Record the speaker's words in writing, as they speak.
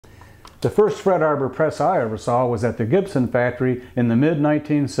The first fret arbor press I ever saw was at the Gibson factory in the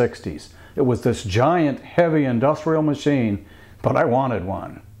mid-1960s. It was this giant, heavy industrial machine, but I wanted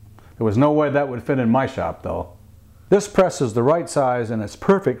one. There was no way that would fit in my shop though. This press is the right size and it's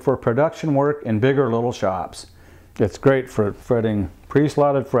perfect for production work in bigger little shops. It's great for fretting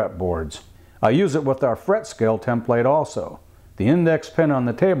pre-slotted fretboards. I use it with our fret scale template also. The index pin on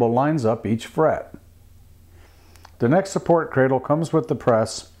the table lines up each fret. The neck support cradle comes with the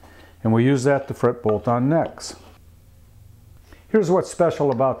press, and we use that to fret bolt-on necks. Here's what's special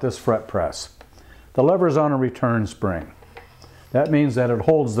about this fret press. The lever's on a return spring. That means that it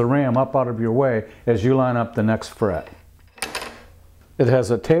holds the ram up out of your way as you line up the next fret. It has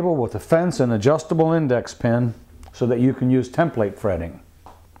a table with a fence and adjustable index pin so that you can use template fretting.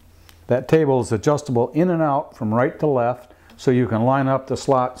 That table is adjustable in and out from right to left so you can line up the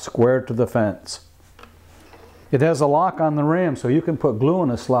slot square to the fence. It has a lock on the ram so you can put glue in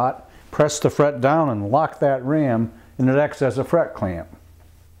a slot, press the fret down and lock that ram, and it acts as a fret clamp.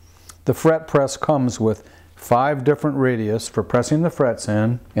 The fret press comes with 5 different radius for pressing the frets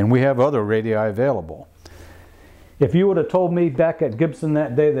in, and we have other radii available. If you would have told me back at Gibson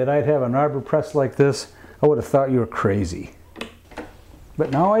that day that I'd have an arbor press like this, I would have thought you were crazy.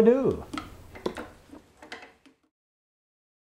 But now I do.